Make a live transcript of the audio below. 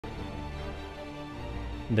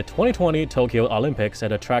The 2020 Tokyo Olympics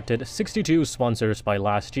had attracted 62 sponsors by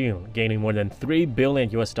last June, gaining more than $3 billion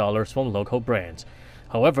from local brands.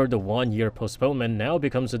 However, the one-year postponement now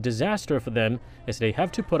becomes a disaster for them as they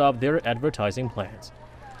have to put off their advertising plans.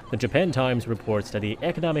 The Japan Times reports that the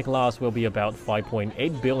economic loss will be about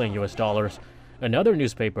 $5.8 billion. Another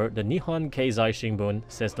newspaper, the Nihon Keizai Shimbun,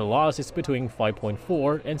 says the loss is between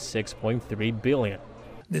 $5.4 and $6.3 billion.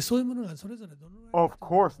 Of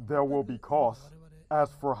course, there will be costs. As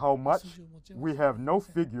for how much, we have no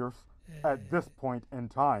figures at this point in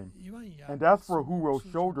time. And as for who will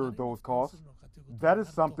shoulder those costs, that is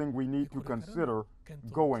something we need to consider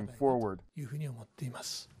going forward.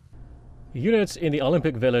 Units in the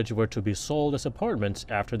Olympic Village were to be sold as apartments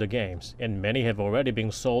after the Games, and many have already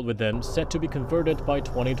been sold with them set to be converted by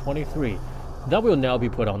 2023. That will now be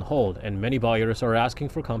put on hold, and many buyers are asking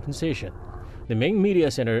for compensation. The main media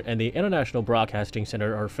center and the International Broadcasting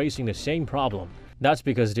Center are facing the same problem. That's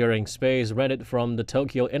because they're in space rented from the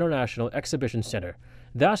Tokyo International Exhibition Center.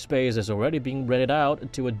 That space is already being rented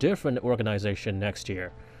out to a different organization next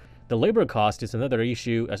year. The labor cost is another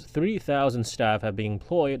issue, as 3,000 staff have been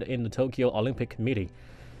employed in the Tokyo Olympic Committee.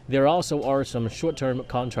 There also are some short-term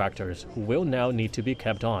contractors who will now need to be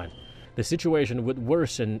kept on. The situation would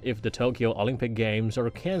worsen if the Tokyo Olympic Games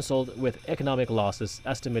are cancelled, with economic losses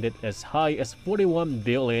estimated as high as $41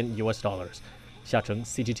 billion. Xia Cheng,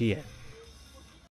 CGTN.